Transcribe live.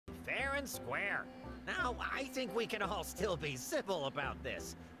and square. Now, I think we can all still be civil about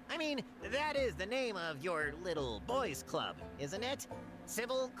this. I mean, that is the name of your little boys' club, isn't it?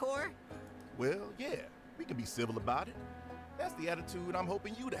 Civil Corps? Well, yeah, we can be civil about it. That's the attitude I'm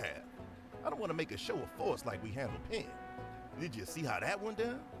hoping you to have. I don't want to make a show of force like we handle Penn. Did you see how that went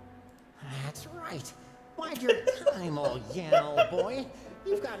down? That's right. Bide your time, old Yan, old boy.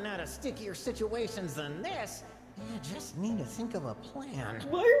 You've gotten out of stickier situations than this. You just need to think of a plan.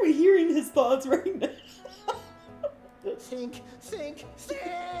 Why are we hearing his thoughts right now? Think!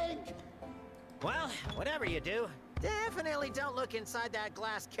 Well, whatever you do, definitely don't look inside that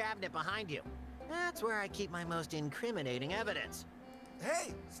glass cabinet behind you. That's where I keep my most incriminating evidence.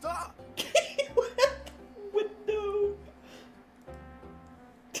 Hey, stop! What no?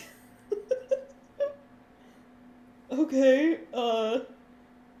 Okay,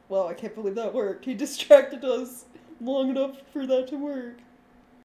 well, I can't believe that worked. He distracted us long enough for that to work.